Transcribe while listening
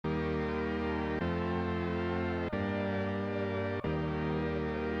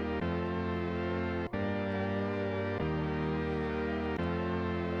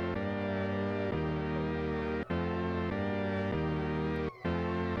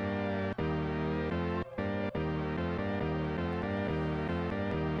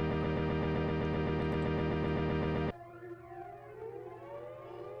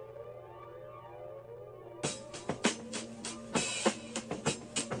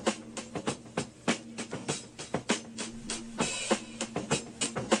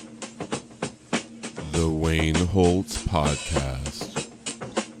the Wayne Holtz Podcast.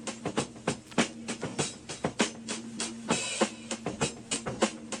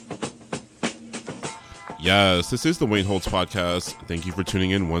 Yes, this is the Wayne Holtz Podcast. Thank you for tuning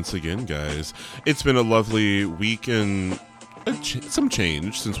in once again, guys. It's been a lovely week and some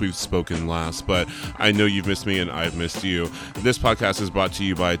change since we've spoken last, but I know you've missed me and I've missed you. This podcast is brought to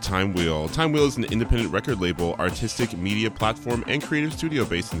you by Time Wheel. Time Wheel is an independent record label, artistic media platform, and creative studio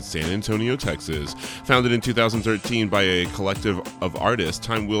based in San Antonio, Texas. Founded in 2013 by a collective of artists,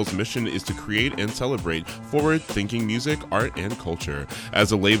 Time Wheel's mission is to create and celebrate forward-thinking music, art, and culture.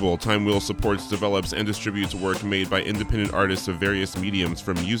 As a label, Time Wheel supports, develops, and distributes work made by independent artists of various mediums,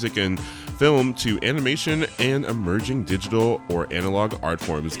 from music and film to animation and emerging digital or analog art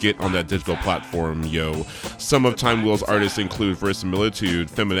forms. Get on that digital platform, yo. Some of Time Wheel's artists include Verisimilitude,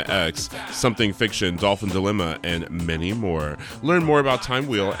 Femina X, Something Fiction, Dolphin Dilemma, and many more. Learn more about Time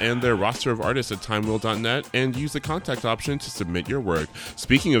Wheel and their roster of artists at timewheel.net and use the contact option to submit your work.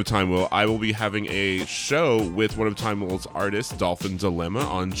 Speaking of Time Wheel, I will be having a show with one of Time Wheel's artists, Dolphin Dilemma,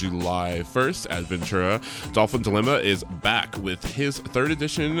 on July 1st at Ventura. Dolphin Dilemma is back with his 3rd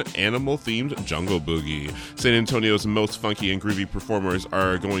edition animal-themed Jungle Boogie. San Antonio's most funky and groovy performers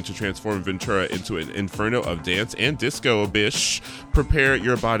are going to transform Ventura into an inferno of dance and disco, bish. Prepare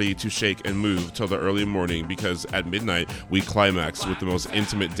your body to shake and move till the early morning, because at midnight we climax with the most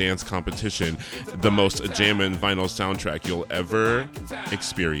intimate dance competition, the most jammin' vinyl soundtrack you'll ever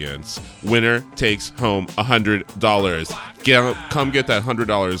experience. Winner takes home $100. Come get that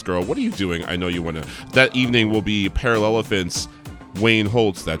 $100, girl. What are you doing? I know you want to. That evening will be Parallelephants, Wayne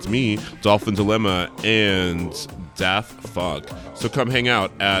Holtz, that's me, Dolphin Dilemma, and Daft Funk. So come hang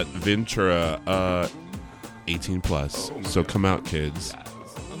out at Ventura, 18 plus. So come out, kids.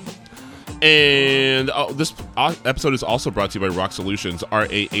 And this episode is also brought to you by Rock Solutions,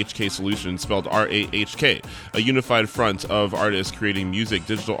 RAHK Solutions, spelled RAHK, a unified front of artists creating music,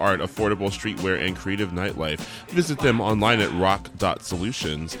 digital art, affordable streetwear, and creative nightlife. Visit them online at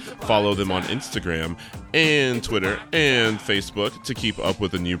rock.solutions. Follow them on Instagram and Twitter and Facebook to keep up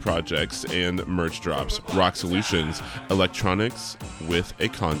with the new projects and merch drops. Rock Solutions, electronics with a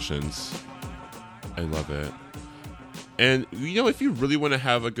conscience. I love it. And, you know, if you really want to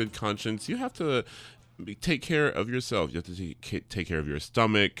have a good conscience, you have to take care of yourself. You have to take care of your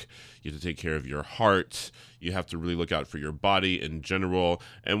stomach. You have to take care of your heart. You have to really look out for your body in general.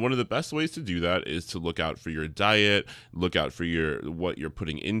 And one of the best ways to do that is to look out for your diet, look out for what you're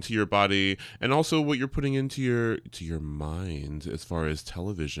putting into your body, and also what you're putting into your mind as far as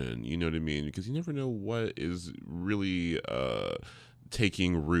television. You know what I mean? Because you never know what is really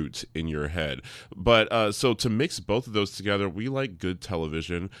taking root in your head. But so to mix both of those together, we like good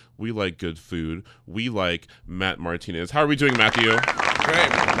television, we like good food, we like Matt Martinez. How are we doing, Matthew?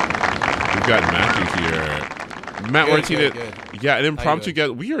 Great. We've got Matthew here. Matt Martinez. Good. Yeah, an impromptu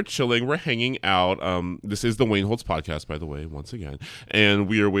guest. We are chilling. We're hanging out. This is the Wayne Holtz Podcast, by the way, once again. And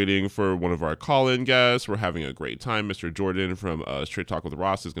we are waiting for one of our call-in guests. We're having a great time. Mr. Jordan from Straight Talk with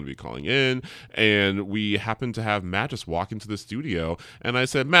Ross is going to be calling in. And we happen to have Matt just walk into the studio. And I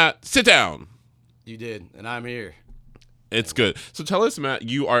said, Matt, sit down. You did, and I'm here. It's good. So tell us, Matt,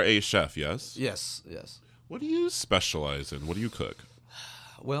 you are a chef, yes? Yes. What do you specialize in? What do you cook?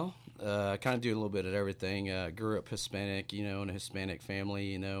 Well, I kind of do a little bit of everything. Grew up Hispanic, in a Hispanic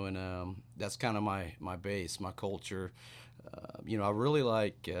family, and that's kind of my base, my culture. I really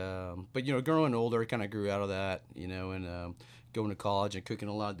like, but growing older, I kind of grew out of that, and going to college and cooking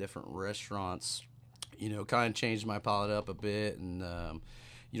a lot of different restaurants, kind of changed my palate up a bit, and I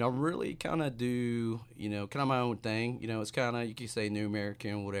really kind of do, kind of my own thing. It's kind of, you could say, New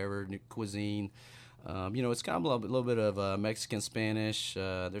American, whatever, new cuisine. It's kind of a little bit of Mexican, Spanish.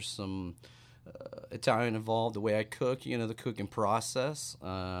 There's some Italian involved. The way I cook, the cooking process.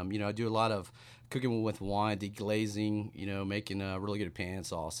 I do a lot of cooking with wine, deglazing. Making really good pan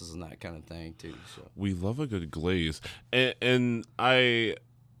sauces and that kind of thing too. So we love a good glaze, and I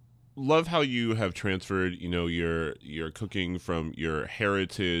love how you have transferred, your cooking from your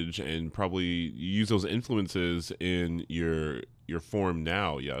heritage, and probably use those influences in your form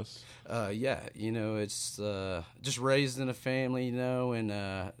now. Yes. It's just raised in a family,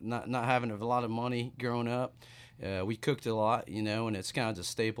 and not having a lot of money growing up. We cooked a lot, and it's kind of a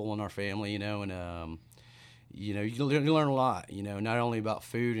staple in our family, and you learn a lot, not only about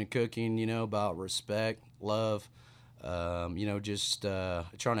food and cooking, about respect, love. Just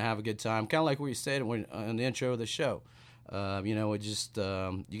trying to have a good time, kind of like what you said in the intro of the show.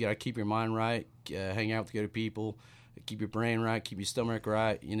 You got to keep your mind right, hang out with good people, keep your brain right, keep your stomach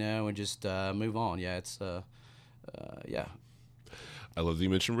right, and just move on. Yeah, it's yeah. I love that you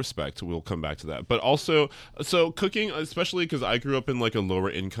mentioned respect. We'll come back to that. But also, so cooking, especially because I grew up in like a lower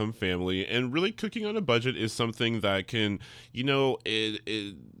income family, and really cooking on a budget is something that can,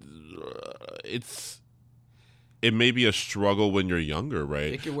 it may be a struggle when you're younger,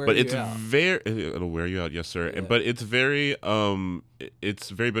 right? It can wear but you it's out. it'll wear you out, yes, sir. Yeah. But it's very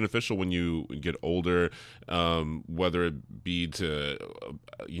beneficial when you get older, whether it be to,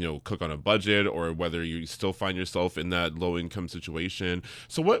 cook on a budget, or whether you still find yourself in that low income situation.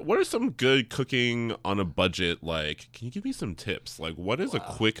 So what are some good cooking on a budget? Like, can you give me some tips? Like, what is a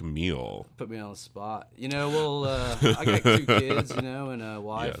quick meal? Put me on the spot. Well, I got 2 kids, and a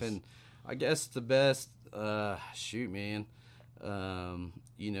wife, Yes. and I guess the best. Shoot, man.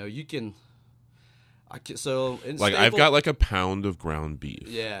 You can. So in Like, I've got like a pound of ground beef.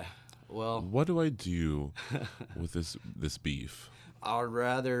 Yeah. Well, What do I do with this beef? I would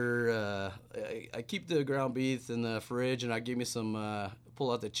rather I keep the ground beef in the fridge, and I give me some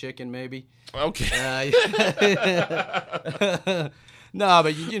pull out the chicken maybe. Okay. No,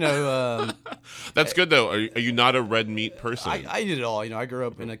 but That's good though. Are you not a red meat person? I did it all. I grew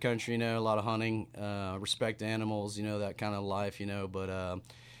up in the country. A lot of hunting, respect animals. That kind of life. But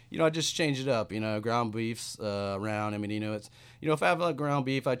I just change it up. Ground beefs around. I mean, it's if I have like ground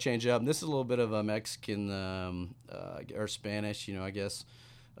beef, I change it up. And this is a little bit of a Mexican or Spanish. I guess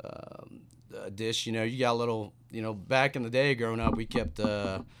dish. You got a little. Back in the day, growing up, we kept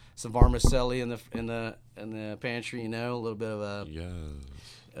some vermicelli in the pantry. A little bit of a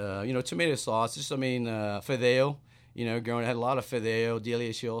yes. Tomato sauce. Fideo. Growing, I had a lot of fideo,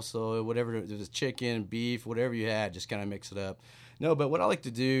 delicioso, whatever it was, chicken, beef, whatever you had, just kind of mix it up. No, but what I like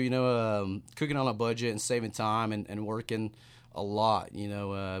to do, cooking on a budget and saving time and working a lot.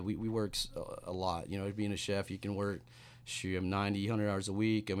 We work a lot. Being a chef, you can work 90, 100 hours a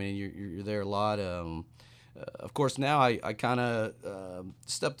week. I mean, you're there a lot. Of course, now I kind of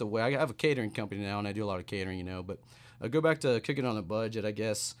stepped away. I have a catering company now, and I do a lot of catering, But go back to cooking on a budget, I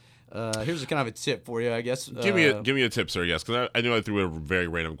guess. Here's a kind of a tip for you, I guess. Give me a tip, sir. Yes, because I know I threw a very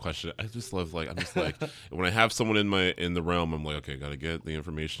random question. I just love I'm just like when I have someone in the realm, I'm like, okay, got to get the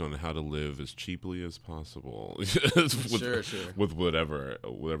information on how to live as cheaply as possible with whatever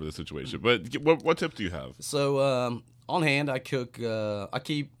the situation. But what tip do you have? So on hand, I cook. I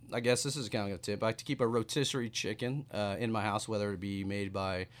keep. I guess this is kind of a tip. I like to keep a rotisserie chicken in my house, whether it be made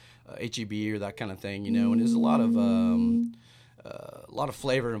by H-E-B or that kind of thing, And there's a lot of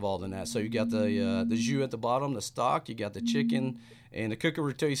flavor involved in that. So you got the jus at the bottom, the stock. You got the chicken, and to cook a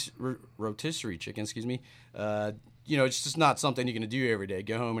rotisserie chicken. Excuse me. It's just not something you're gonna do every day.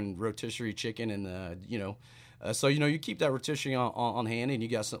 Go home and rotisserie chicken, and so you keep that rotisserie on hand, and you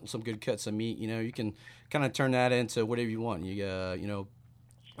got some good cuts of meat. You can kind of turn that into whatever you want.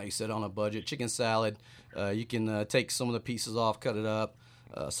 Like you said, on a budget, chicken salad. You can take some of the pieces off, cut it up.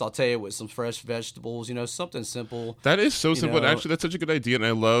 Saute it with some fresh vegetables, something simple. That is so simple. And actually, that's such a good idea. And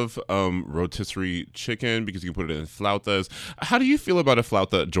I love rotisserie chicken because you can put it in flautas. How do you feel about a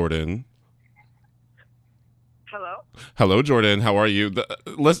flauta, Jordan? Hello, Jordan. How are you?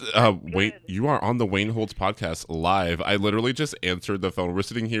 Wait, you are on the Wayne Holtz podcast live. I literally just answered the phone. We're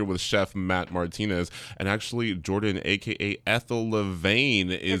sitting here with Chef Matt Martinez, and actually, Jordan, aka Ethel Lavain,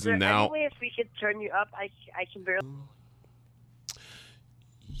 is now. Any way if we could turn you up? I can barely.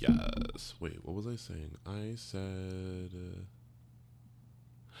 Yes. Wait, what was I saying? I said...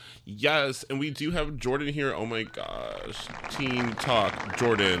 Yes, and we do have Jordan here. Oh my gosh. Teen Talk,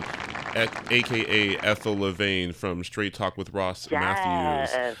 Jordan, a.k.a. Ethel Lavain from Straight Talk with Ross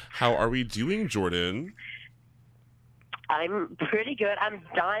Mathews. How are we doing, Jordan? I'm pretty good. I'm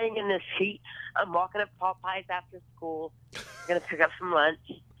dying in this heat. I'm walking up Popeyes after school. I'm going to pick up some lunch.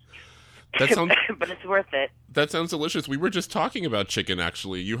 That sounds, but it's worth it. That sounds delicious. We were just talking about chicken,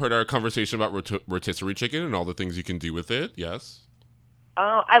 actually. You heard our conversation about rotisserie chicken and all the things you can do with it, yes?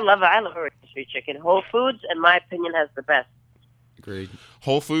 Oh, I love it. I love rotisserie chicken. Whole Foods, in my opinion, has the best. Agreed.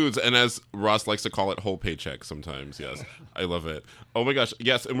 Whole Foods, and as Ross likes to call it, whole paycheck sometimes, yes. I love it. Oh my gosh,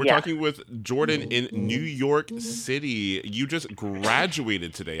 yes, and we're talking with Jordan in New York City. You just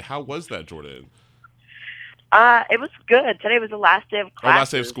graduated today. How was that, Jordan? It was good. Today was the last day of class.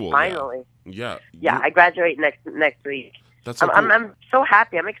 Last day of school. Finally. Yeah. Yeah, I graduate next week. That's so cool. I'm so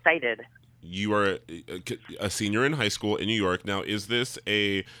happy. I'm excited. You are a senior in high school in New York. Now, is this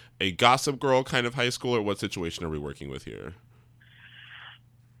a Gossip Girl kind of high school, or what situation are we working with here?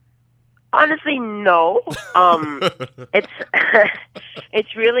 Honestly, no.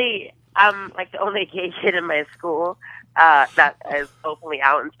 It's really I'm like the only gay kid in my school that is openly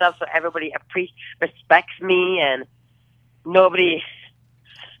out and stuff. So everybody respects me, and nobody,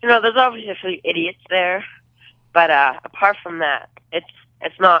 there's obviously a few idiots there, But apart from that,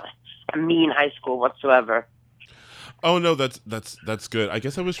 it's not a mean high school whatsoever. Oh no, that's good. I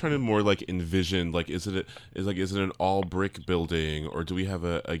guess I was trying to more like envision like is it an all brick building or do we have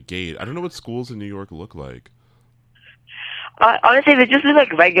a gate? I don't know what schools in New York look like. Honestly, they just look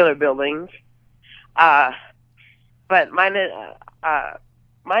like regular buildings. But mine is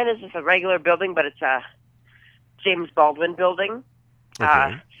just a regular building, but it's a James Baldwin building.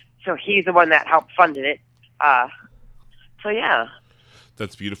 Okay. So he's the one that helped funded it. So yeah.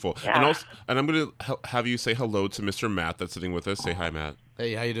 That's beautiful. Yeah. And I'm going to have you say hello to Mr. Matt that's sitting with us. Say hi, Matt.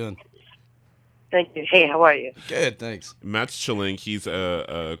 Hey, how you doing? Thank you. Hey, how are you? Good, thanks. Matt's chilling. He's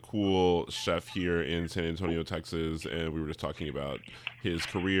a cool chef here in San Antonio, Texas, and we were just talking about his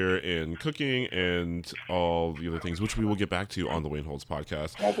career in cooking and all the other things, which we will get back to on the Wayne Holtz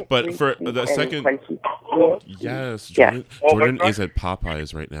podcast. But for the second, yes, Jordan is at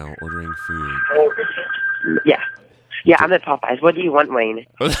Popeyes right now ordering food. Yeah. Yeah, I'm at Popeyes. What do you want, Wayne?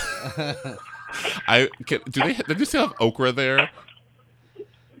 Do they still have okra there?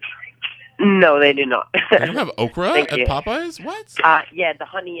 No, they do not. They don't have okra Thank at you. Popeyes? What? Yeah, the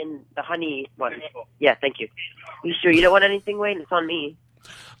honey one. Yeah, thank you. You sure you don't want anything, Wayne? It's on me.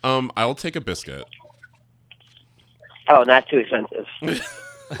 I'll take a biscuit. Oh, not too expensive.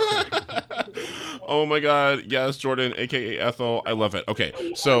 Oh my God! Yes, Jordan, aka Ethel, I love it. Okay,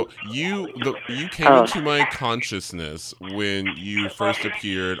 so you came into my consciousness when you first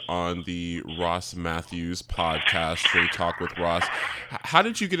appeared on the Ross Mathews podcast, Straight Talk with Ross. How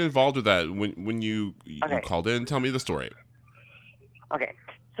did you get involved with that? When you called in, tell me the story. Okay,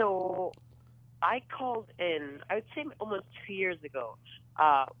 so I called in, I would say almost 2 years ago.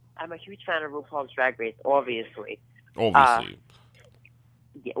 I'm a huge fan of RuPaul's Drag Race, obviously.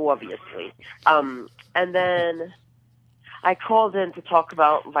 Yeah, obviously. And then I called in to talk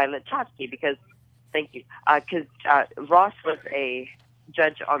about Violet Chachki because, thank you, because Ross was a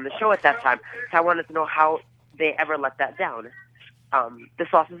judge on the show at that time. So I wanted to know how they ever let that down. The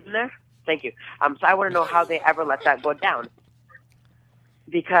sauce is in there? Thank you. So I want to know how they ever let that go down.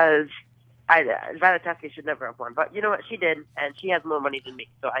 Because Violet Chachki should never have won. But you know what? She did, and she has more money than me,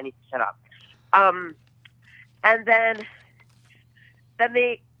 so I need to shut up. And then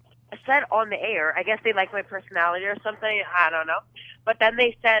they said on the air, I guess they like my personality or something, I don't know. But then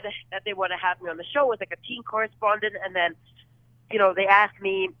they said that they want to have me on the show as like a teen correspondent. And then, they asked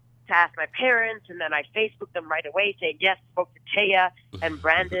me to ask my parents. And then I Facebooked them right away saying, yes, spoke to Taya and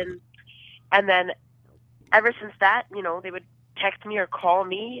Brandon. And then ever since that, they would text me or call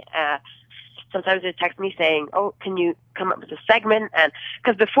me. Sometimes they'd text me saying, oh, can you come up with a segment? And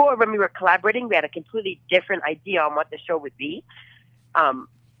because before when we were collaborating, we had a completely different idea on what the show would be.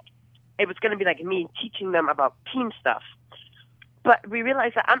 It was going to be like me teaching them about teen stuff. But we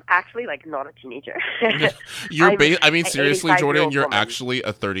realized that I'm actually like not a teenager. Seriously, Jordan, you're woman. Actually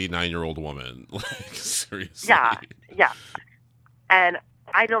a 39-year-old woman. Like, seriously. Yeah. And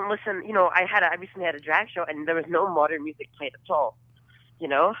I don't listen, I recently had a drag show and there was no modern music played at all,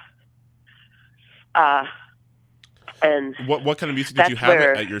 and what kind of music did you have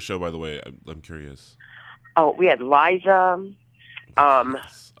at your show, by the way? I'm curious. Oh, we had Liza.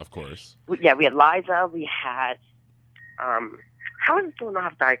 Of course. We had Liza. We had, how is it still not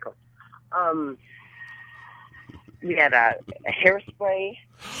have Diet Coke? We had a Hairspray.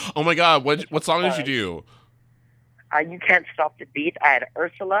 Oh my God! What song did you do? You Can't Stop the Beat. I had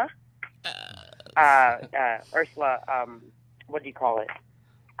Ursula. Ursula. What do you call it?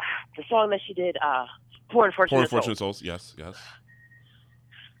 The song that she did. Poor Unfortunate Souls. Yes.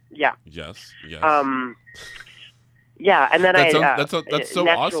 Yeah. Yes. Yeah, and then that's so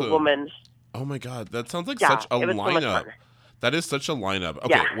Natural awesome. Woman. Oh my God, that sounds like such a lineup. That is such a lineup. Okay,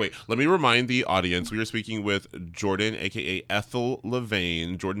 Yeah. Wait. Let me remind the audience. We are speaking with Jordan, a.k.a. Ethel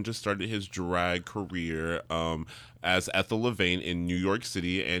Lavain. Jordan just started his drag career as Ethel Lavain in New York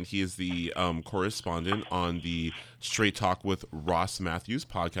City, and he is the correspondent on the Straight Talk with Ross Mathews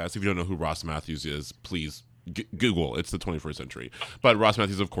podcast. If you don't know who Ross Mathews is, please Google. It's the 21st century. But Ross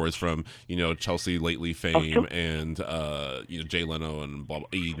Mathews, of course, from Chelsea Lately fame and Jay Leno and blah, blah,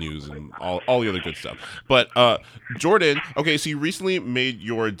 E! News and all the other good stuff. But Jordan, okay, so you recently made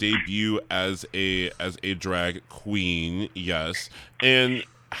your debut as a drag queen, yes, and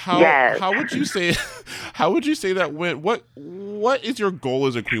how would you say that went? What is your goal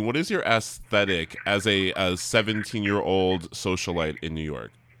as a queen? What is your aesthetic as a 17-year-old socialite in New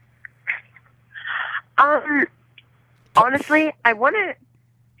York? Honestly, I want to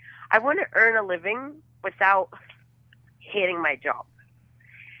earn a living without hating my job.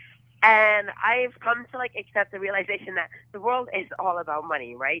 And I've come to accept the realization that the world is all about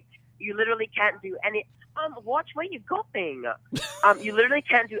money, right? You literally can't do any. Watch where you're going. You literally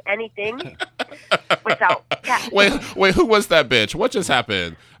can't do anything without cash. Wait, who was that bitch? What just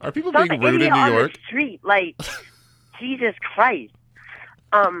happened? Are people Some being rude in idiot New on York? the street, like, Jesus Christ.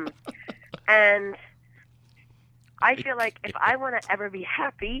 And I feel like if I want to ever be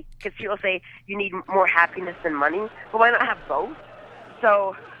happy, because people say you need more happiness than money, but why not have both?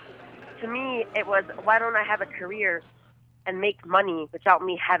 So to me, it was, why don't I have a career and make money without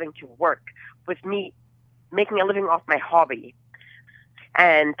me having to work, with me making a living off my hobby?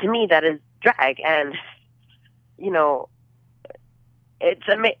 And to me, that is drag. And, you know,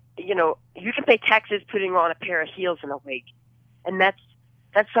 you can pay taxes putting on a pair of heels and a wig. And that's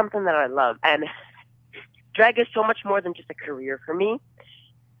something that I love. And drag is so much more than just a career for me.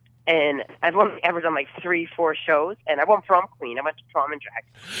 And I've only ever done like 3-4 shows, and I won prom queen. I went to prom and drag.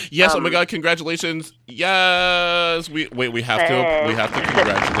 Yes, oh my God, congratulations. Yes. We have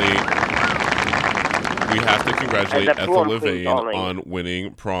to congratulate Ethel Lavain on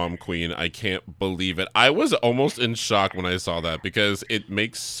winning prom queen. I can't believe it. I was almost in shock when I saw that, because it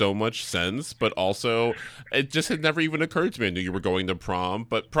makes so much sense, but also it just had never even occurred to me. I knew you were going to prom,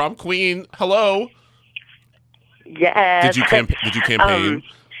 but prom queen, hello. Yes. Did you campaign?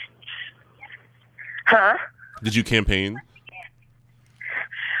 Huh? Did you campaign?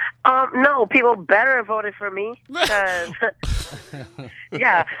 No, people better have voted for me.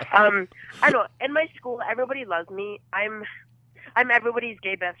 Yeah. I know. In my school, everybody loves me. I'm everybody's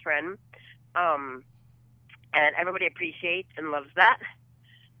gay best friend. And everybody appreciates and loves that.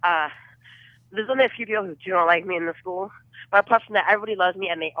 There's only a few people who do not like me in the school. But apart from that, everybody loves me,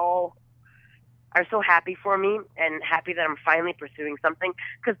 and they all are so happy for me and happy that I'm finally pursuing something.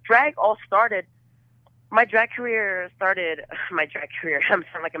 Because my drag career started. I'm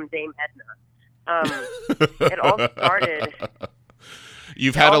sounding like I'm Dame Edna. It all started.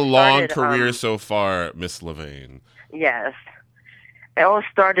 You've had a long career so far, Miss Lavain. Yes. It all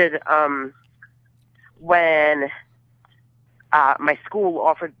started when my school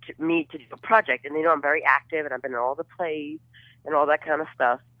offered me to do a project. And they know I'm very active, and I've been in all the plays and all that kind of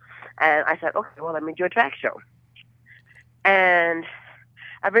stuff. And I said, okay, well, let me do a drag show. And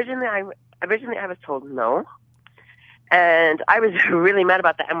originally I was told no. And I was really mad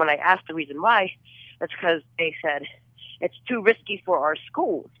about that. And when I asked the reason why, that's because they said, it's too risky for our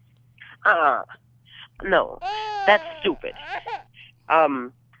school. No, that's stupid.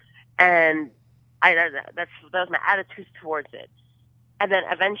 And that was my attitude towards it. And then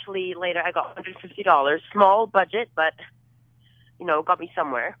eventually later I got $150, small budget, but, got me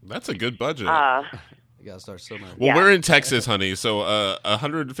somewhere. That's a good budget. You gotta start somewhere. Well, we're in Texas, honey, so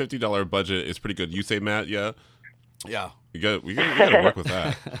 $150 budget is pretty good. You say, Matt, yeah? Yeah. We gotta work with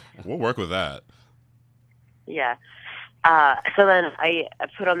that. We'll work with that. Yeah. So then I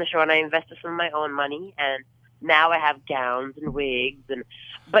put on the show, and I invested some of my own money, and now I have gowns and wigs,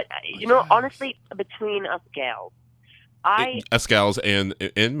 but honestly, between us gals, us gals and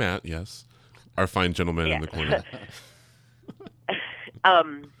Matt, yes, our fine gentleman in the corner.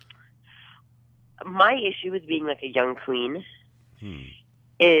 My issue with being like a young queen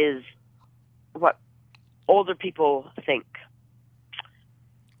is what older people think.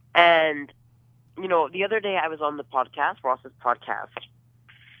 And, the other day I was on the podcast, Ross's podcast,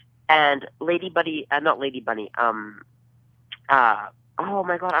 and not Lady Bunny, oh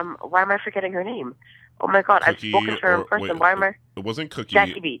my God, why am I forgetting her name? Oh my God, I've spoken to her in person. Why am I? It wasn't Cookie.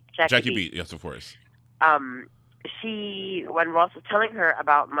 Jackie Beat. Jackie Beat, yes, of course. When Ross was telling her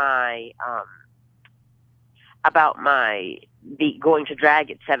about my going to drag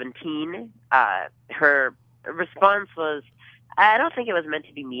at 17, her response was, I don't think it was meant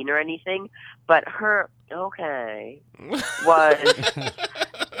to be mean or anything, but her was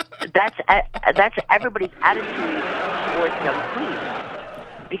that's everybody's attitude towards young queens,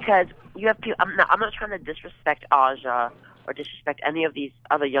 because you have to. I'm not trying to disrespect Aja or disrespect any of these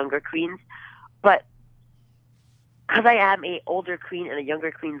other younger queens, but because I am a older queen in a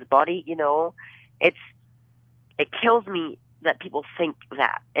younger queen's body, it kills me that people think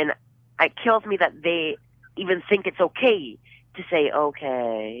that, and it kills me that they even think it's okay to say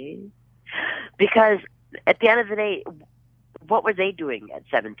okay, because at the end of the day, what were they doing at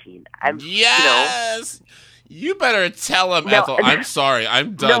 17? Yes. You better tell him, Ethel. I'm sorry.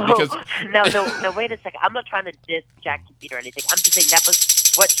 I'm done. No, wait a second. I'm not trying to diss Jackie Beat or anything. I'm just saying that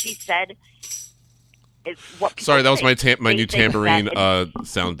was what she said. Is what sorry, that was think. my new tambourine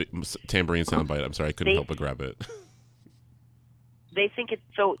tambourine soundbite. I'm sorry, I couldn't help but grab it. They think it's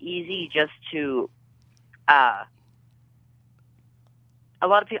so easy just to. A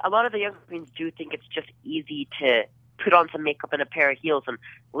lot of the young queens do think it's just easy to put on some makeup and a pair of heels and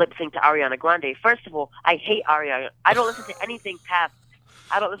lip sync to Ariana Grande. First of all, I hate Ariana. I don't listen to anything past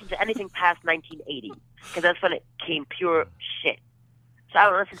 1980 because that's when it came pure shit. So I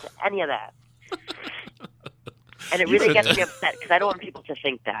don't listen to any of that. And it really gets me upset because I don't want people to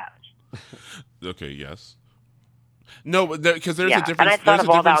think that. Okay, yes. No, because there's a different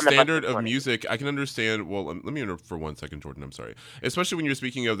standard of music. I can understand. Well, let me interrupt for 1 second, Jordan. I'm sorry. Especially when you're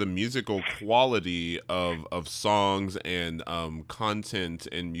speaking of the musical quality of songs and content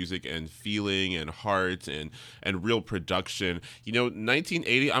and music and feeling and heart and real production.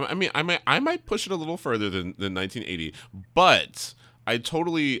 1980. I might push it a little further than 1980, but I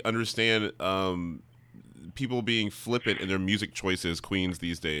totally understand. People being flippant in their music choices, queens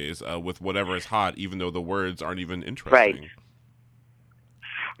these days, with whatever is hot, even though the words aren't even interesting.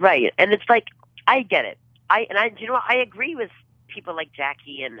 Right. And it's like, I get it. I agree with people like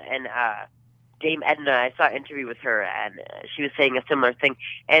Jackie and Dame Edna. I saw an interview with her, and she was saying a similar thing.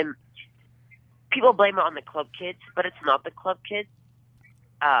 And people blame it on the club kids, but it's not the club kids.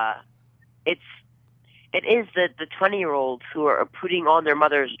 It is the 20-year-olds who are putting on their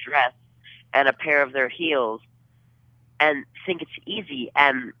mother's dress and a pair of their heels and think it's easy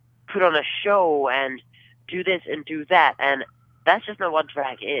and put on a show and do this and do that. And that's just not what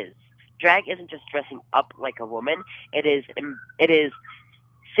drag is. Drag isn't just dressing up like a woman. It is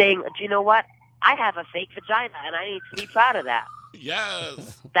saying, do you know what? I have a fake vagina and I need to be proud of that.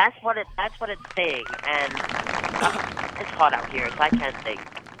 Yes. That's what it's saying. And it's hot out here, so I can't think.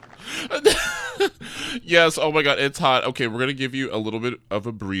 Yes, oh my god, it's hot. Okay, we're gonna give you a little bit of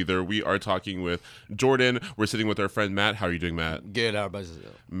a breather. We are talking with Jordan. We're sitting with our friend Matt. How are you doing, Matt? Good. How about you?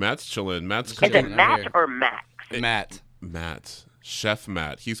 Matt's chilling. Matt's cooking. Is it Matt or Max? Matt. Chef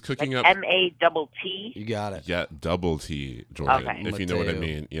Matt. He's cooking up M-A-T-T? You got it. Yeah, double T, Jordan, okay. If you know what I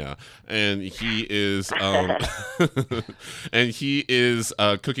mean. Yeah. And he is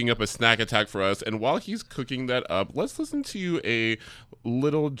cooking up a snack attack for us. And while he's cooking that up, let's listen to a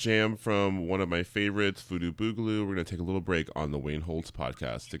little jam from one of my favorites, Voodoo Boogaloo. We're going to take a little break on the Wayne Holtz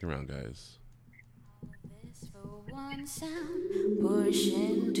podcast. Stick around, guys. One sound, push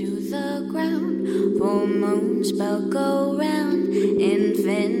into the ground, full moon spell go round,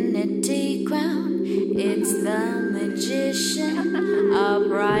 infinity crown, it's the magician,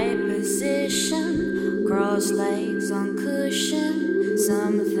 upright position, cross legs on cushion,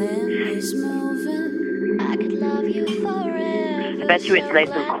 something is moving, I could love you forever. I bet you it's nice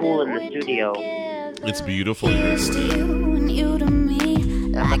and cool in the studio. It's beautiful.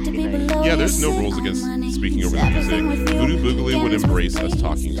 Yeah, there's no rules against speaking over the music. Voodoo Boogaloo would embrace us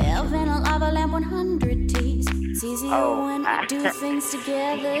talking to each other. Oh,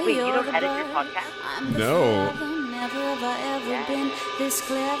 wait, you don't edit your podcast? No.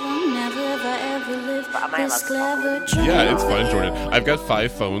 Yeah, it's fun, Jordan. I've got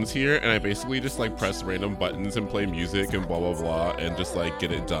 5 phones here, and I basically just press random buttons and play music and blah blah blah, and just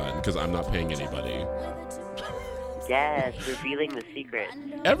get it done because I'm not paying anybody. Yes, revealing the secret.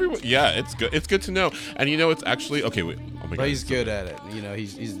 Everyone, yeah, it's good. It's good to know. And it's actually okay. Wait, oh my god, he's good at it.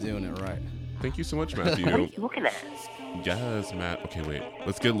 He's doing it right. Thank you so much, Matthew. What are you looking at? Yes, Matt. Okay, wait.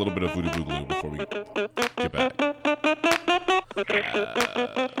 Let's get a little bit of Voodoo Boogaloo before we get back.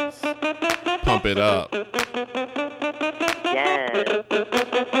 Yes. Pump it up. Yes.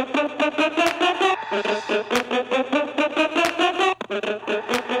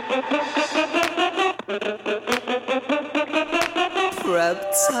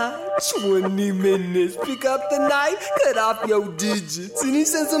 Prep time, 20 minutes. Pick up the knife, cut off your digits. And he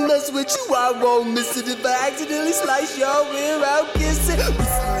says I mess with you, I won't miss it. If I accidentally slice your ear out, kiss it.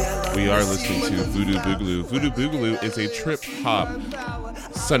 We are listening to Voodoo Boogaloo. Voodoo Boogaloo is a trip hop.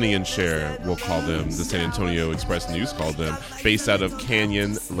 Sonny and Cher, we'll call them. The San Antonio Express News called them. Based out of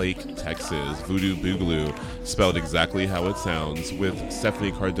Canyon Lake, Texas. Voodoo Boogaloo, spelled exactly how it sounds, with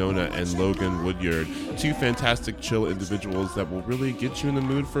Stephanie Cardona and Logan Woodyard. 2 fantastic chill individuals that will really get you in the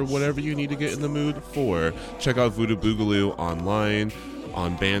mood for whatever you need to get in the mood for. Check out Voodoo Boogaloo online,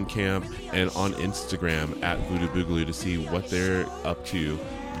 on Bandcamp, and on Instagram at Voodoo Boogaloo to see what they're up to.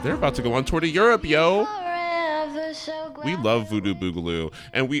 They're about to go on tour to Europe, yo! We love Voodoo Boogaloo,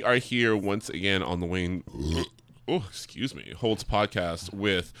 and we are here once again on the Wayne Holtz podcast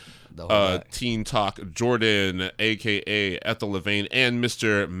with Teen Talk Jordan, aka Ethel Lavain, and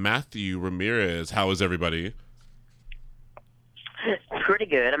Mr. Matthew Ramirez. How is everybody? Pretty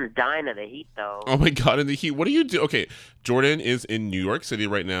good. I'm dying of the heat, though. Oh my god, in the heat. What do you do? Okay, Jordan is in New York City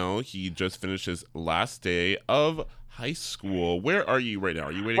right now. He just finished his last day of high school. Where are you right now?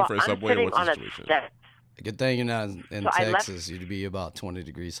 Are you waiting for a subway, or what's the situation? Good thing you're not in Texas. You'd be about 20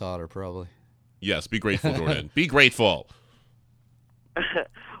 degrees hotter, probably. Yes, be grateful, Jordan. Be grateful.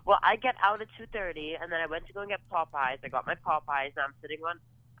 Well, I get out at 2:30, and then I went to go and get Popeyes. I got my Popeyes, and I'm sitting on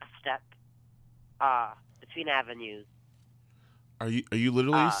a step between avenues. Are you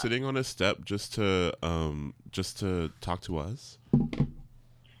literally sitting on a step just to talk to us?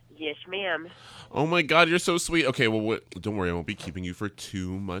 Yes, ma'am. Oh my God, you're so sweet. Okay, well, don't worry, I won't be keeping you for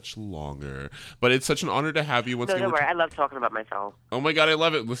too much longer. But it's such an honor to have you once again. No, don't worry. I love talking about myself. Oh my God, I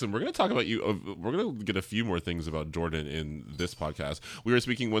love it. Listen, we're going to talk about you. We're going to get a few more things about Jordan in this podcast. We are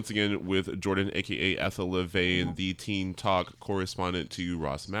speaking once again with Jordan, a.k.a. Ethel Lavain, the Teen Talk correspondent to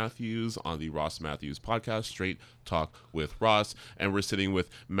Ross Mathews on the Ross Mathews podcast, Straight Talk with Ross. And we're sitting with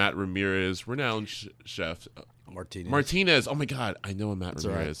Matt Ramirez, renowned chef. Martinez. Oh my God, I know a Matt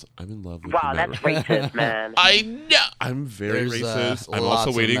Ramirez. Right. I'm in love with Wow, that's racist, man. I know. I'm very racist. I'm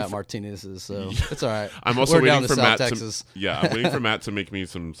also waiting for Matt Martinez's, so it's all right. I'm also We're waiting down for to Matt South Texas. I'm waiting for Matt to make me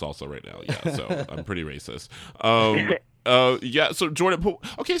some salsa right now. Yeah, so I'm pretty racist. Yeah, so Jordan,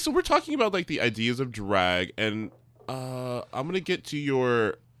 okay, so we're talking about like the ideas of drag, and I'm gonna get to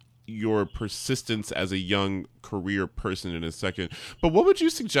your persistence as a young career person in a second, but what would you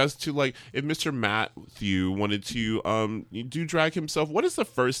suggest to, like, if Mr. Mathew wanted to do drag himself? What is the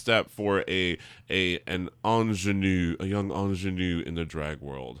first step for an young ingenue in the drag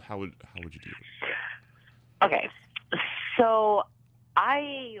world? How would you do it? Okay, so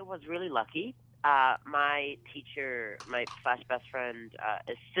I was really lucky. My teacher, my slash best friend,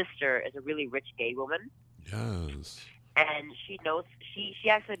 his sister is a really rich gay woman. Yes. And she knows. She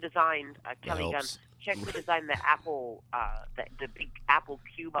actually designed Kelly Gunn. She actually designed the Apple, the big Apple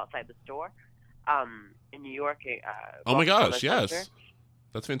cube outside the store, in New York. Oh my gosh! Yes,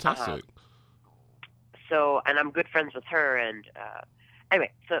 that's fantastic. So, and I'm good friends with her. And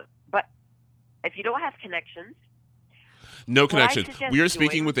anyway, but if you don't have connections, no connections. We are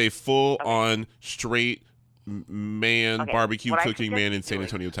speaking with a full-on straight man, barbecue cooking man in San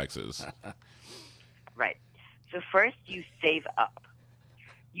Antonio, Texas. Right. So first, you save up.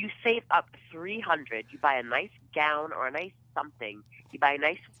 You save up $300. You buy a nice gown or a nice something. You buy a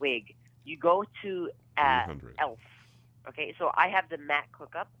nice wig. You go to Elf. Okay, so I have the MAC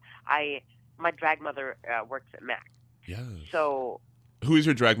hookup. My drag mother works at MAC. Yes. So who is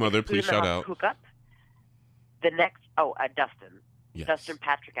your drag mother? Please shout out. Hookup. The next, Dustin. Yes. Dustin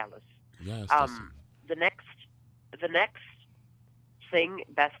Patrick Ellis. Yes. Dustin. The next thing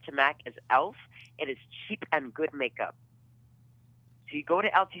best to MAC is Elf. It is cheap and good makeup. So you go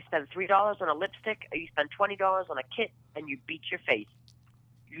to Elf, you spend $3 on a lipstick, or you spend $20 on a kit, and you beat your face.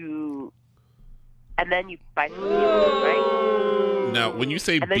 And then you buy some heels, right? Now, when you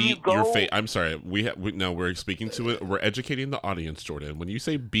say beat your face, I'm sorry. We're speaking to it. We're educating the audience, Jordan. When you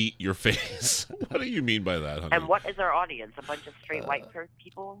say beat your face, what do you mean by that, honey? And what is our audience? A bunch of straight white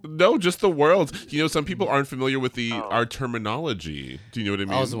people? No, just the world. You know, some people aren't familiar with our terminology. Do you know what I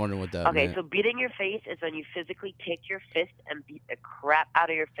mean? I was wondering what that meant. So beating your face is when you physically take your fist and beat the crap out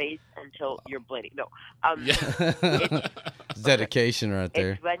of your face until you're bleeding. No. It's dedication right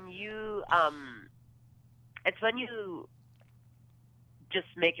there. It's when you just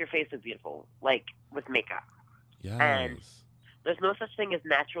make your face look beautiful, like with makeup. Yes. And there's no such thing as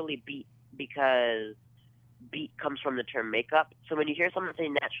naturally beat, because beat comes from the term makeup. So when you hear someone say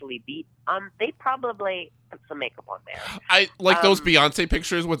naturally beat, they probably put some makeup on there. I like those Beyonce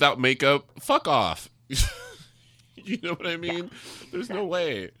pictures without makeup. Fuck off. You know what I mean? Yeah. There's no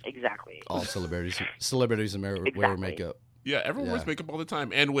way. Exactly. All celebrities wear makeup. Yeah, everyone wears makeup all the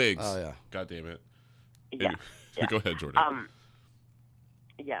time, and wigs. Oh yeah. God damn it. Yeah. Go ahead, Jordan.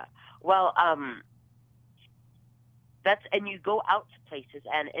 Yeah. Well, and you go out to places,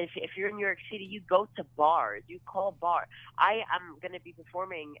 and if you're in New York City, you go to bars. You call bar. I am going to be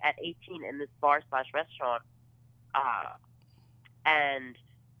performing at 18 in this bar/restaurant, and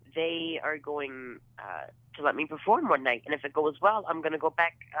they are going to let me perform one night. And if it goes well, I'm going to go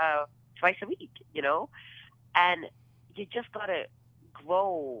back twice a week. You know, and you just got to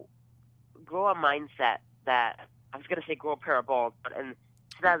grow a mindset that, I was going to say grow a pair of balls, but in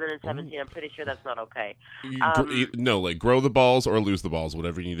 2017, I'm pretty sure that's not okay. Like grow the balls or lose the balls,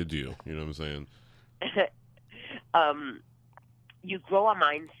 whatever you need to do. You know what I'm saying? You grow a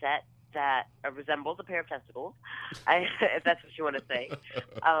mindset that resembles a pair of testicles, if that's what you want to say.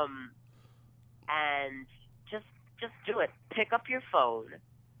 And just do it. Pick up your phone,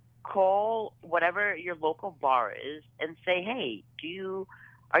 call whatever your local bar is, and say, hey,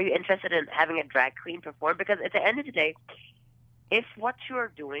 are you interested in having a drag queen perform? Because at the end of the day, if what you are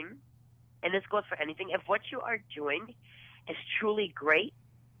doing, and this goes for anything, if what you are doing is truly great,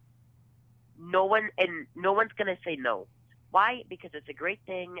 no one's going to say no. Why? Because it's a great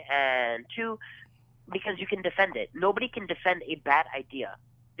thing, and 2, because you can defend it. Nobody can defend a bad idea.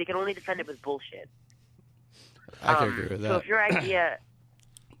 They can only defend it with bullshit. I can agree with that. So if your idea,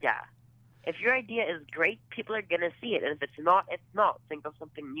 if your idea is great, people are gonna see it, and if it's not, it's not. Think of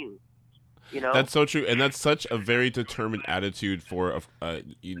something new. You know? That's so true, and that's such a very determined attitude for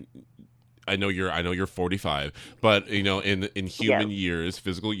I know you're 45, but in human years,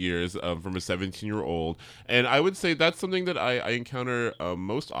 physical years, from a 17-year-old, and I would say that's something that I encounter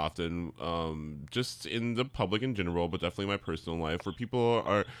most often, just in the public in general, but definitely my personal life, where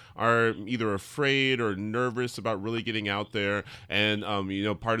people are either afraid or nervous about really getting out there, and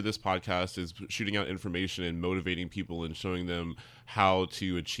part of this podcast is shooting out information and motivating people and showing them how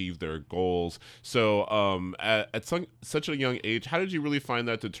to achieve their goals. So at such a young age, how did you really find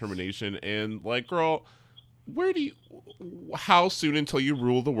that determination? And like, girl, how soon until you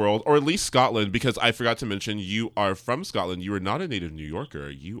rule the world, or at least Scotland? Because I forgot to mention, you are from Scotland. You are not a native New Yorker.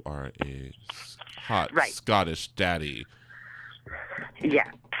 You are a hot Scottish daddy. Yeah.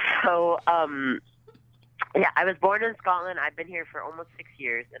 So, I was born in Scotland. I've been here for almost 6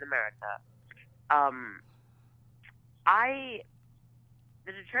 years in America.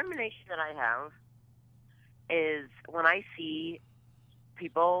 The determination that I have is when I see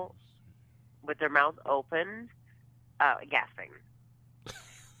people with their mouths open, gasping.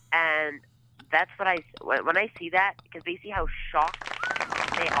 And that's when I see that, because they see how shocked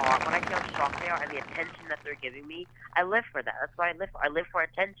they are. When I see how shocked they are and the attention that they're giving me, I live for that. That's why I live for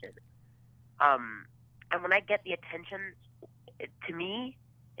attention. And when I get the attention, to me,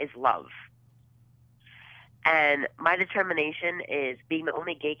 is love. And my determination is being the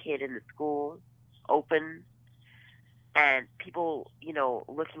only gay kid in the school, open, and people,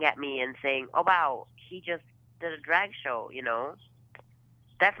 looking at me and saying, oh, wow, he just did a drag show,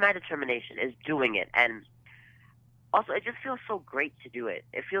 That's my determination, is doing it. And also, it just feels so great to do it.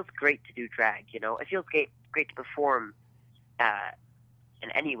 It feels great to do drag, It feels great to perform in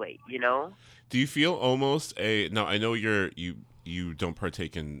any way, Do you feel almost now I know you don't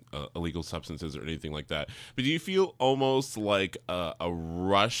partake in illegal substances or anything like that, but do you feel almost like a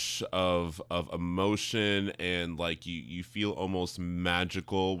rush of emotion, and like you feel almost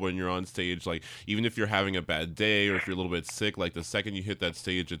magical when you're on stage? Like, even if you're having a bad day or if you're a little bit sick, like the second you hit that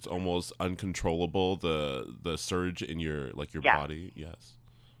stage, it's almost uncontrollable, the surge in your body. Yes.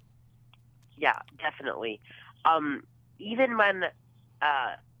 Yeah, definitely. Even when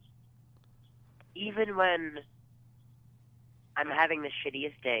I'm having the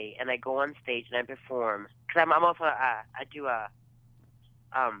shittiest day and I go on stage and I perform, because I'm also I do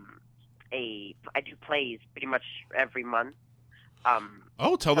plays pretty much every month.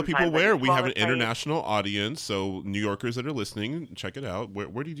 Tell the people where. We have an international audience, so New Yorkers that are listening, check it out.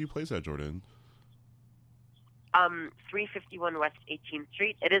 Where do you do plays at, Jordan? 351 West 18th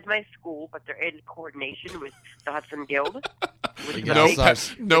Street. It is my school, but they're in coordination with the Hudson Guild.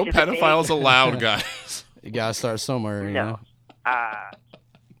 No pedophiles allowed, guys. You gotta start somewhere, you know?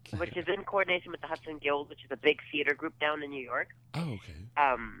 Which is in coordination with the Hudson Guild, which is a big theater group down in New York. Oh, okay.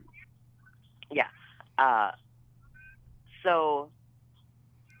 So,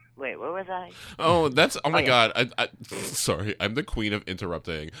 wait, where was I? Oh my God. I sorry, I'm the queen of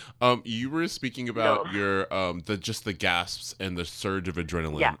interrupting. You were speaking about your the gasps and the surge of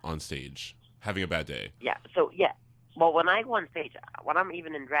adrenaline on stage, having a bad day. Yeah. So well, when I go on stage, when I'm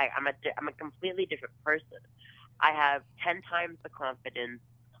even in drag, I'm a completely different person. I have 10 times the confidence.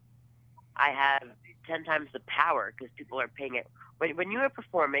 I have 10 times the power, because people are paying it. When you are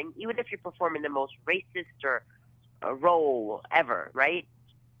performing, even if you're performing the most racist or role ever, right?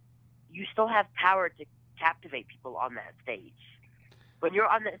 You still have power to captivate people on that stage. When you're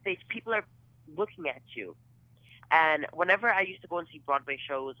on that stage, people are looking at you. And whenever I used to go and see Broadway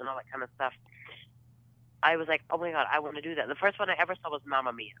shows and all that kind of stuff, I was like, oh my God, I want to do that. The first one I ever saw was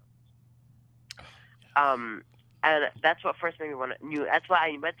Mamma Mia. And that's what first made me want to knew. That's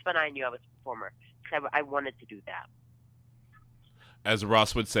when I knew I was a performer, because I wanted to do that. As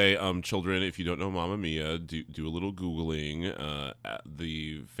Ross would say, children, if you don't know Mamma Mia, do a little Googling.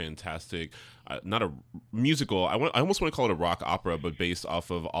 The fantastic, not a musical. I almost want to call it a rock opera, but based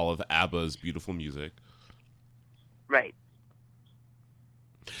off of all of ABBA's beautiful music. Right.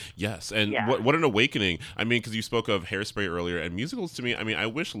 Yes, and what an awakening. I mean, because you spoke of Hairspray earlier, and musicals to me, I mean, I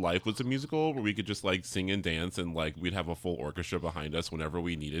wish life was a musical where we could just like sing and dance, and like we'd have a full orchestra behind us whenever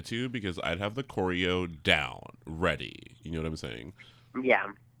we needed to, because I'd have the choreo down, ready. You know what I'm saying? Yeah,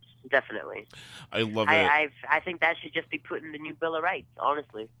 definitely. I love it. I think that should just be put in the new Bill of Rights,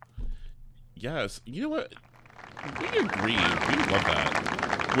 honestly. Yes. You know what? We agree. We love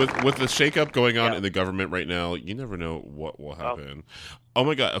that. With the shakeup going on in the government right now, you never know what will happen. Oh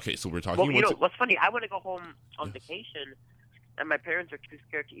my God. Okay, so we're talking. Well, you know what's funny? I want to go home on vacation, and my parents are too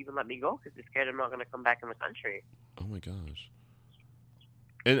scared to even let me go because they're scared I'm not going to come back in the country. Oh my gosh.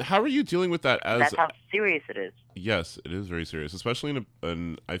 And how are you dealing with that? That's how serious it is. Yes, it is very serious, especially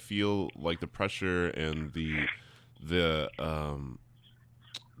in I feel like the pressure and the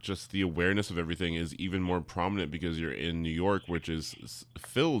just the awareness of everything is even more prominent because you're in New York, which is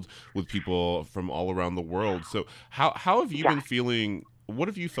filled with people from all around the world. So how have you been feeling? What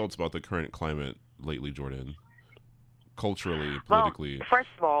have you felt about the current climate lately, Jordan? Culturally, politically. Well, first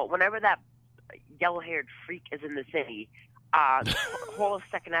of all, whenever that yellow-haired freak is in the city, the whole of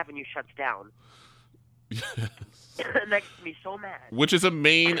Second Avenue shuts down. Yes. That makes me so mad. Which is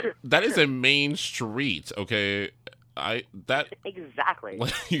that is a main street, okay? Exactly.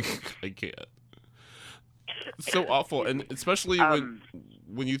 I can't. It's so awful, and especially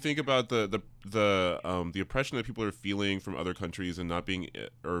when you think about the oppression that people are feeling from other countries and not being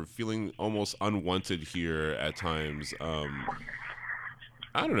or feeling almost unwanted here at times. I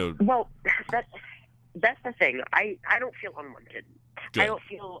don't know. Well, that's the thing. I don't feel unwanted. Good. I don't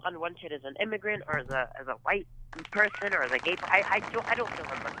feel unwanted as an immigrant or as a white person or as a gay. I don't feel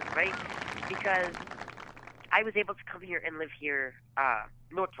unwanted, right? Because I was able to come here and live here,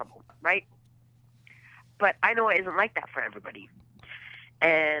 no trouble, right? But I know it isn't like that for everybody.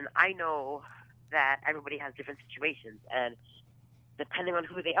 And I know that everybody has different situations. And depending on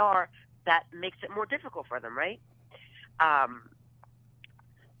who they are, that makes it more difficult for them, right?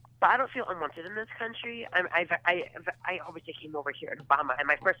 But I don't feel unwanted in this country. I obviously came over here in Obama, and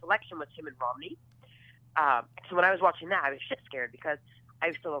my first election was him and Romney. So when I was watching that, I was shit scared because I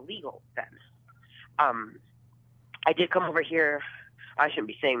was still illegal then. I did come over here. I shouldn't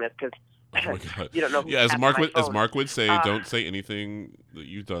be saying this because oh my God. You don't know. Yeah, as Mark would say, don't say anything that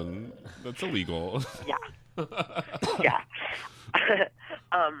you've done that's illegal. Yeah. Yeah.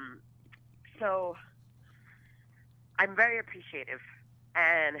 So I'm very appreciative,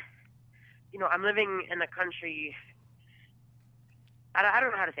 and I'm living in a country. I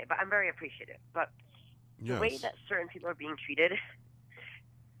don't know how to say it, but I'm very appreciative. But the way that certain people are being treated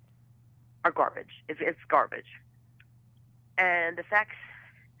are garbage. It's garbage. And the fact,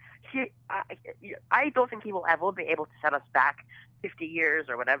 I don't think he will ever be able to set us back 50 years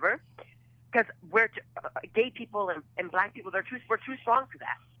or whatever, because gay people and black people, we're too strong for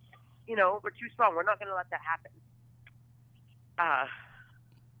that. We're too strong. We're not going to let that happen.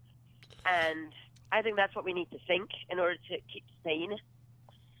 And I think that's what we need to think in order to keep sane,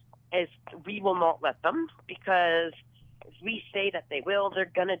 is we will not let them, because if we say that they will, they're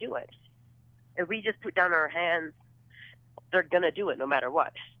going to do it. If we just put down our hands, they're going to do it no matter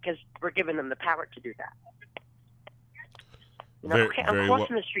what, because we're giving them the power to do that. Okay, I'm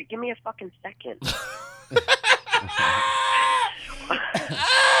crossing the street. Give me a fucking second.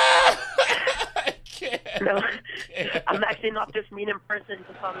 I can't. No, I'm actually not just mean in person,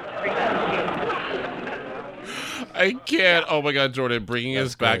 just on the street. I can't. Oh my God, Jordan, bringing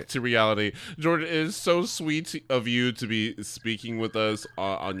us back great. to reality. Jordan, it is so sweet of you to be speaking with us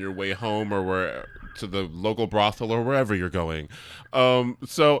on your way home or to the local brothel or wherever you're going.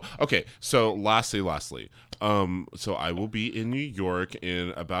 So lastly, so I will be in New York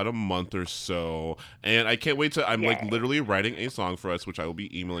in about a month or so, and I can't wait I'm like literally writing a song for us, which I will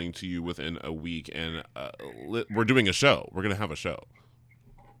be emailing to you within a week, and we're doing a show. We're going to have a show.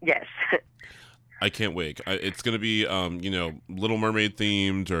 Yes. I can't wait. It's going to be, Little Mermaid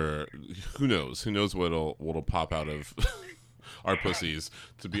themed, or who knows what'll pop out of our pussies,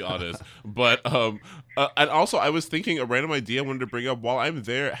 to be honest. But and also, I was thinking a random idea I wanted to bring up while I'm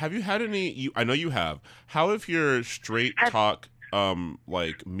there. Have you had any? I know you have. How have your straight talk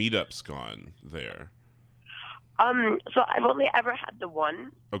like meetups gone there? So I've only ever had the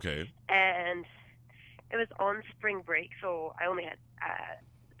one. Okay. And it was on spring break, so I only had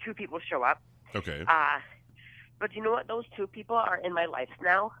 2 people show up. Okay. But you know what? Those 2 people are in my life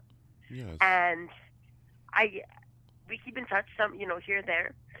now. Yes. And we keep in touch, some, here and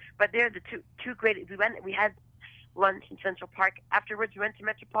there. But they're the two great. We had lunch in Central Park. Afterwards, we went to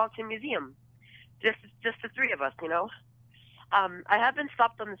Metropolitan Museum. Just the 3 of us, I have been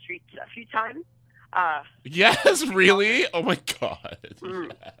stopped on the street a few times. Yes, really? Oh my God.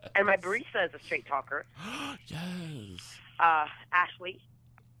 Yes. And my barista is a straight talker. Yes. Ashley.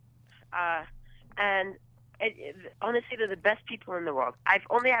 And honestly, they're the best people in the world. I've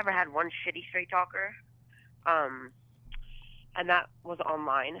only ever had one shitty straight talker, and that was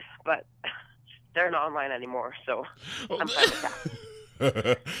online, but they're not online anymore, so I'm fine with that.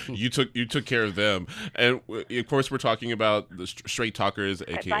 You took care of them, and of course we're talking about the Straight Talkers,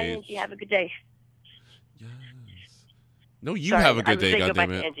 aka. Bye, Angie. Have a good day. Yes. No, you Sorry, have a good day. Goodbye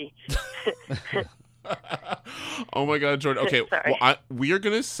Goddamn to it. Angie. Oh my God, Jordan. Okay, Sorry. well, we are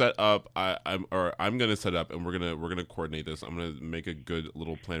gonna set up. I'm gonna set up, and we're gonna coordinate this. I'm gonna make a good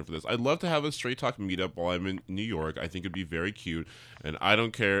little plan for this. I'd love to have a Straight Talk meetup while I'm in New York. I think it'd be very cute, and I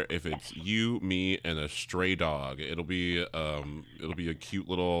don't care if it's you, me, and a stray dog. It'll be a cute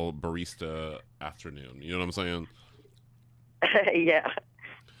little barista afternoon. You know what I'm saying? Yeah.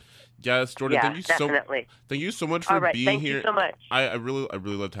 Yes, Jordan. Yeah, thank you definitely. Thank you so much for All right, being thank here. you so much. I really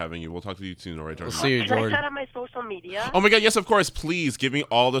loved having you. We'll talk to you soon, all right, Jordan? We'll see you, Can I Jordan. shout out my social media? Oh my God, yes, of course. Please give me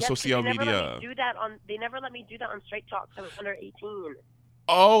all the Yes, 'cause social they never media. Let me do that on. They never let me do that on Straight Talk. I was under 18.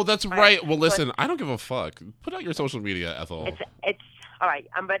 Oh, that's All right. right, Well, but- listen, I don't give a fuck. Put out your social media, Ethel. It's all right.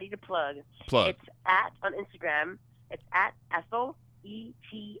 I'm ready to plug. Plug. It's at on Instagram. It's at Ethel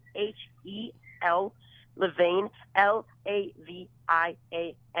ETHEL Lavain LAVIAN.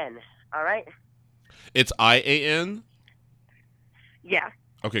 All right. It's IAN? Yeah.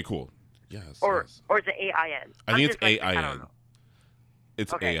 Okay, cool. Yes. Or yes. or is it AIN? I think it's I don't AIN. know.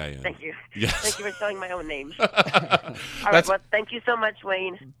 It's Okay. AIN. Thank you. Yes. Thank you for spelling my own name. All right. That's, Well, thank you so much,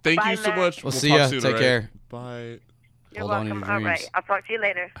 Wayne. thank Bye, you so Matt. much. We'll see talk ya. soon, Take all right? care. Bye. You're Hold on to welcome. your All right. dreams. I'll talk to you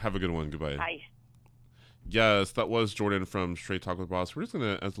later. Have a good one. Goodbye. Bye. Yes, that was Jordan from Straight Talk with Ross. We're just going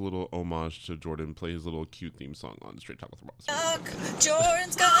to, as a little homage to Jordan, play his little cute theme song on Straight Talk with Ross.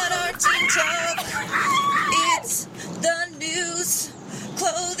 Jordan's got our teen talk. It's the news,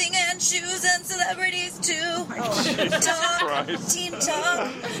 clothing and shoes and celebrities too. Talk, teen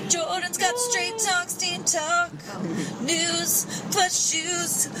talk. Jordan's got Straight Talk's teen talk. News plus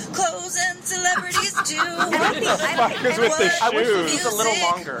shoes, clothes and celebrities too. With the I shoes. Music a little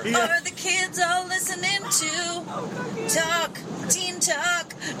longer. Are the kids all listening to? Talk, teen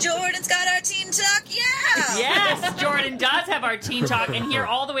talk. Jordan's got our teen talk. Yeah. Yes, Jordan does have our teen talk, and here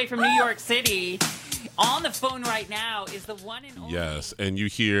all the way from New York City, on the phone right now is the one and only. Yes, and you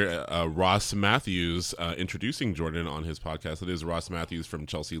hear Ross Mathews introducing Jordan on his podcast. It is Ross Mathews from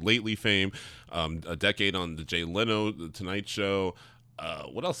Chelsea Lately fame, a decade on the Jay Leno The Tonight Show.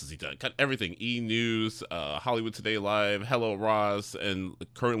 What else has he done? Got everything. E! News, Hollywood Today Live, Hello Ross, and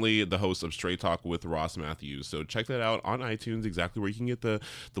currently the host of Straight Talk with Ross Mathews. So check that out on iTunes, exactly where you can get the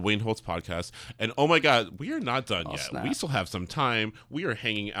Wayne Holtz podcast. And oh my God, we are not done yet. Snap. We still have some time. We are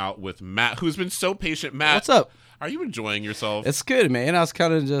hanging out with Matt, who's been so patient. Matt, What's up? Are you enjoying yourself? It's good, man. I was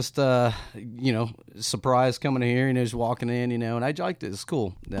kind of just, surprised coming here, just walking in, and I liked it. It's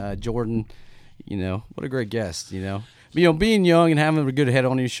cool. Jordan, what a great guest, being young and having a good head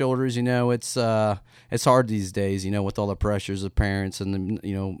on your shoulders, it's hard these days, with all the pressures of parents and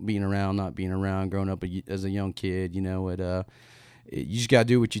being around, not being around, growing up as a young kid, you just got to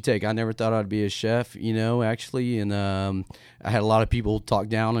do what you take. I never thought I'd be a chef, actually. And I had a lot of people talk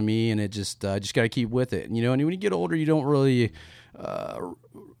down on me, and it just got to keep with it. And when you get older, you don't really,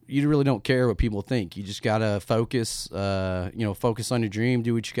 you really don't care what people think. You just got to focus, focus on your dream,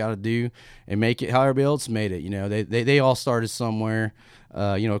 do what you got to do, and make it how everybody else made it. They all started somewhere.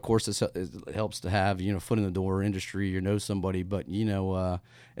 Of course, it helps to have, foot in the door industry or know somebody, but,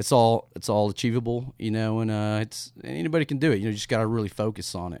 it's all achievable, and it's anybody can do it. You just got to really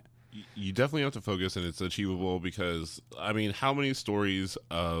focus on it. You definitely have to focus, and it's achievable because, how many stories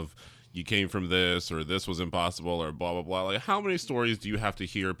of you came from this or this was impossible or blah, blah, blah. Like, how many stories do you have to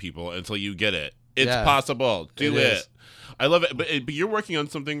hear, people, until you get it? It's possible. Do it. I love it. But you're working on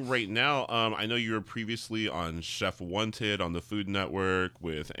something right now. I know you were previously on Chef Wanted on the Food Network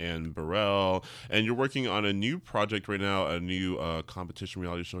with Ann Burrell, and you're working on a new project right now, a new competition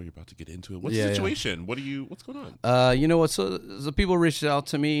reality show. You're about to get into it. What's the situation? Yeah. What's going on? So the people reached out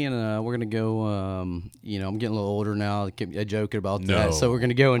to me, and we're gonna go. I'm getting a little older now. I joking about that. So we're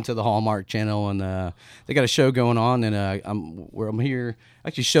gonna go into the Hallmark Channel, and they got a show going on, and I'm here.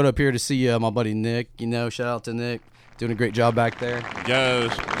 Actually, showed up here to see my buddy Nick. Shout out to Nick. Doing a great job back there. Yeah,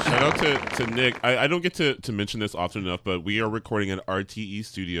 shout out to Nick. I don't get to mention this often enough, but we are recording at RTE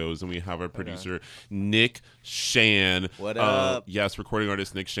Studios, and we have our producer, Nick Shan. What up? Yes, recording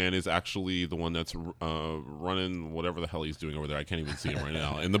artist Nick Shan is actually the one that's running whatever the hell he's doing over there. I can't even see him right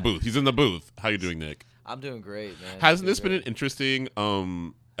now. In the booth. He's in the booth. How you doing, Nick? I'm doing great, man. Hasn't this been an interesting...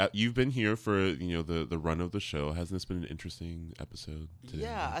 you've been here for the run of the show. Hasn't this been an interesting episode today?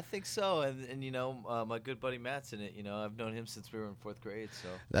 Yeah, I think so. And my good buddy Matt's in it. I've known him since we were in 4th grade. So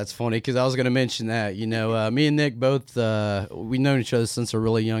that's funny because I was going to mention that. Me and Nick both we've known each other since a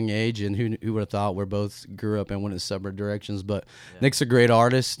really young age, and who would have thought we both grew up and went in separate directions. But Nick's a great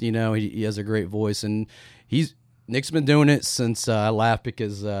artist. He has a great voice, and he's Nick's been doing it since I laughed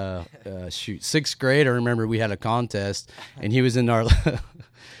because sixth grade. I remember we had a contest, and he was in our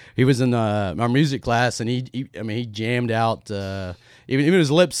our music class, and he jammed out. Even it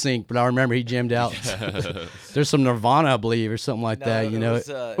was lip sync, but I remember he jammed out. There's some Nirvana, I believe, or something like that.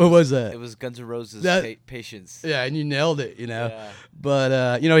 What was that? It was Guns N' Roses. Patience. Yeah, and you nailed it. Yeah.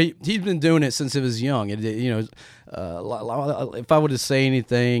 But he's been doing it since he was young. If I were to say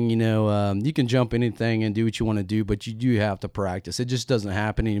anything, you can jump anything and do what you want to do, but you do have to practice. It just doesn't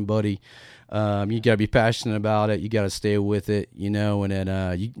happen to anybody. You got to be passionate about it. You got to stay with it, and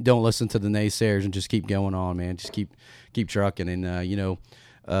then you don't listen to the naysayers and just keep going on, man. Just keep trucking, and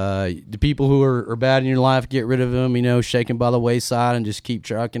the people who are bad in your life, get rid of them. Shake them by the wayside, and just keep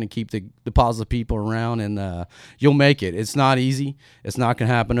trucking and keep the positive people around, and you'll make it. It's not easy. It's not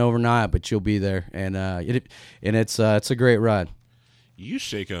gonna happen overnight, but you'll be there, and it's a great ride. You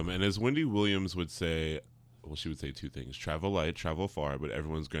shake them, and as Wendy Williams would say. Well, she would say two things: travel light, travel far. But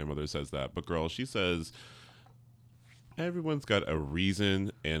everyone's grandmother says that. But girl, she says everyone's got a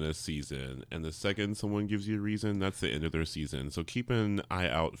reason and a season. And the second someone gives you a reason, that's the end of their season. So keep an eye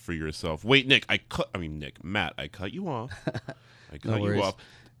out for yourself. Wait, Matt, I cut you off. You off.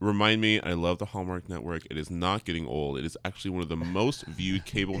 Remind me, I love the Hallmark Network. It is not getting old. It is actually one of the most viewed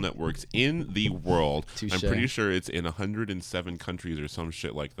cable networks in the world. Touché. I'm pretty sure it's in 107 countries or some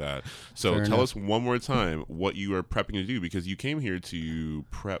shit like that. So Fair tell enough. us one more time what you are prepping to do, because you came here to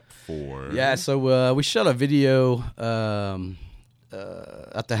prep for... Yeah, so we shot a video at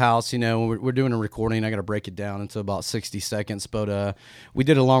the house. We're doing a recording. I got to break it down into about 60 seconds. But we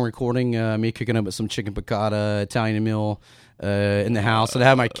did a long recording, me cooking up with some chicken piccata, Italian meal, in the house, and I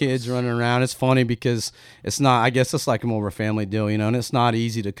have my kids running around. It's funny because it's not, I guess it's like more of a family deal, and it's not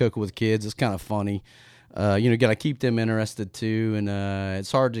easy to cook with kids. It's kind of funny. Got to keep them interested too, and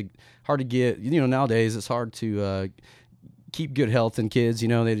it's hard to get, nowadays it's hard to keep good health in kids.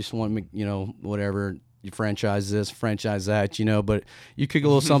 They just want, whatever. You franchise this, franchise that, but you cook a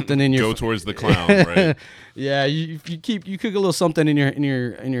little something in your go towards the clown, right? Yeah, you cook a little something in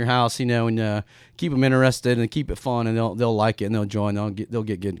your house, and keep them interested and keep it fun, and they'll like it and they'll join. They'll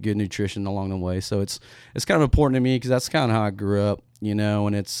get good nutrition along the way. So it's kind of important to me because that's kind of how I grew up,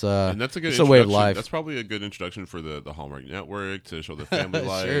 and it's and that's a good way of life. That's probably a good introduction for the Hallmark Network to show the family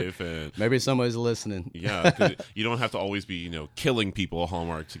life, and maybe somebody's listening. Yeah, 'cause you don't have to always be killing people at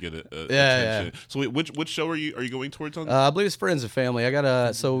Hallmark to get attention. Yeah. So wait, which show are you going towards on? I believe it's Friends and Family. I got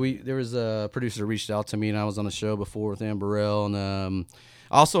there was a producer reached out to me, and I was on a show before with Ann Burrell, and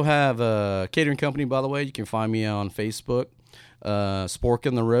I also have a catering company, by the way. You can find me on Facebook, Spork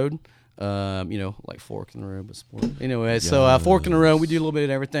in the Road. Like Fork in the Road, but sport. Anyway, yes. So Fork in the Road, we do a little bit of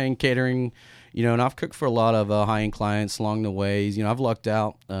everything, catering, and I've cooked for a lot of high-end clients along the ways. I've lucked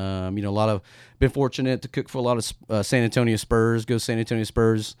out. Been fortunate to cook for a lot of San Antonio Spurs, go San Antonio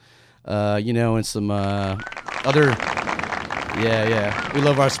Spurs, and some other, yeah. We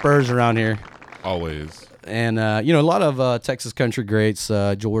love our Spurs around here. Always. And, a lot of Texas country greats,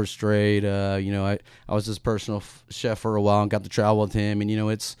 George Strait, I was his personal chef for a while and got to travel with him. And,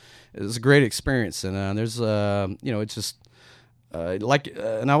 it's a great experience. And there's, it's just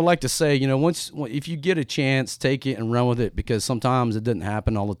and I would like to say, if you get a chance, take it and run with it, because sometimes it doesn't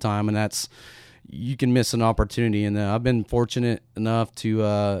happen all the time. And you can miss an opportunity. And I've been fortunate enough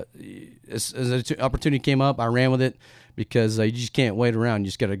to, as an opportunity came up, I ran with it. Because you just can't wait around. You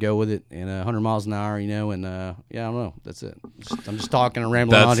just got to go with it, and 100 miles an hour, and I don't know. That's it. I'm just talking and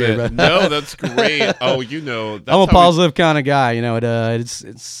rambling on here. But no, that's great. Oh, that's I'm a positive kind of guy.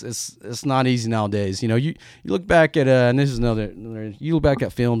 It's not easy nowadays. You look back at and this is another. You look back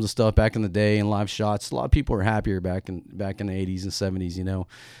at films and stuff back in the day and live shots. A lot of people are happier back in the 80s and 70s.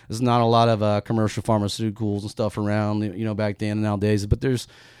 There's not a lot of commercial pharmaceuticals and stuff around. Back then and nowadays, but there's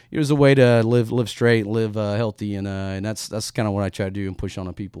a way to live straight, live healthy, and that's kind of what I try to do and push on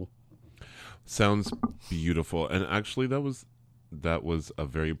the people. Sounds beautiful, and actually that was a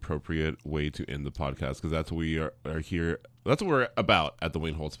very appropriate way to end the podcast, because that's what we are here. That's what we're about at the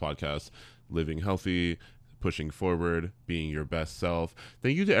Wayne Holtz Podcast: living healthy, pushing forward, being your best self.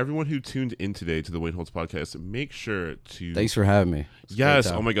 Thank you to everyone who tuned in today to the Wayne Holtz Podcast. Make sure to... Thanks for having me. Yes.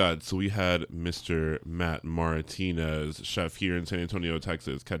 Oh my God. So we had Mr. Matt Martinez, chef here in San Antonio,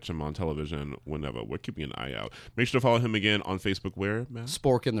 Texas. Catch him on television whenever. We're keeping an eye out. Make sure to follow him again on Facebook. Where, Matt?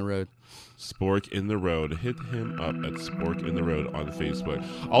 Spork in the Road. Spork in the Road. Hit him up at Spork in the Road on Facebook.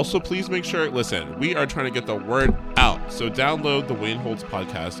 Also, please make sure, listen, we are trying to get the word out. So download the Wayne Holtz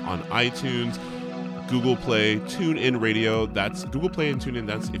Podcast on iTunes. Google Play, TuneIn Radio. That's Google Play and TuneIn.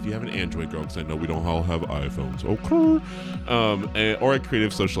 That's if you have an Android, girl, because I know we don't all have iPhones. Okay. Or at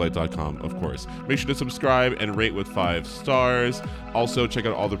creativesocialite.com, of course. Make sure to subscribe and rate with 5 stars. Also, check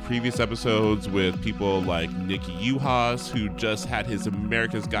out all the previous episodes with people like Nikki Uhas, who just had his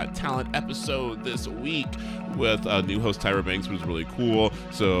America's Got Talent episode this week with new host Tyra Banks, which was really cool.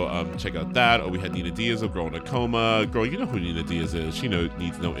 So check out that. We had Nina Diaz of Girl in a Coma. Girl, you know who Nina Diaz is. She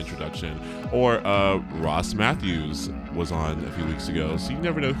needs no introduction. Or Ross Mathews was on a few weeks ago. So you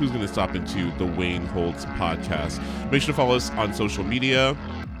never know who's going to stop into the Wayne Holtz podcast. Make sure to follow us on social media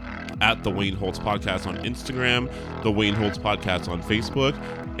at the Wayne Holtz Podcast on Instagram, the Wayne Holtz Podcast on Facebook,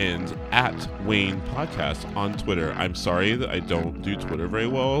 and at Wayne Podcast on Twitter. I'm sorry that I don't do Twitter very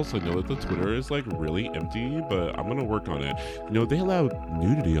well, so I know that the Twitter is like really empty, but I'm gonna work on it. You know, they allow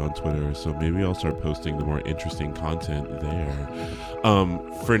nudity on Twitter, so maybe I'll start posting the more interesting content there.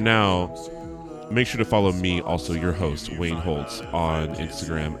 For now, make sure to follow me, also your host, Wayne Holtz, on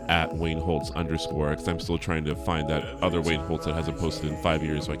Instagram at WayneHoltz_, because I'm still trying to find that other Wayne Holtz that hasn't posted in 5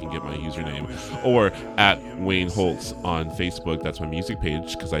 years so I can get my username. Or at Wayne Holtz on Facebook. That's my music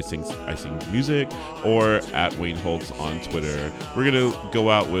page because I sing music. Or at Wayne Holtz on Twitter. We're going to go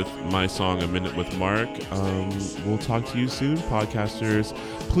out with my song, A Minute with Mark. We'll talk to you soon, podcasters.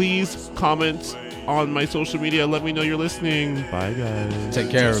 Please comment on my social media. Let me know you're listening. Bye, guys. Take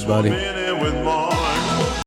care, everybody.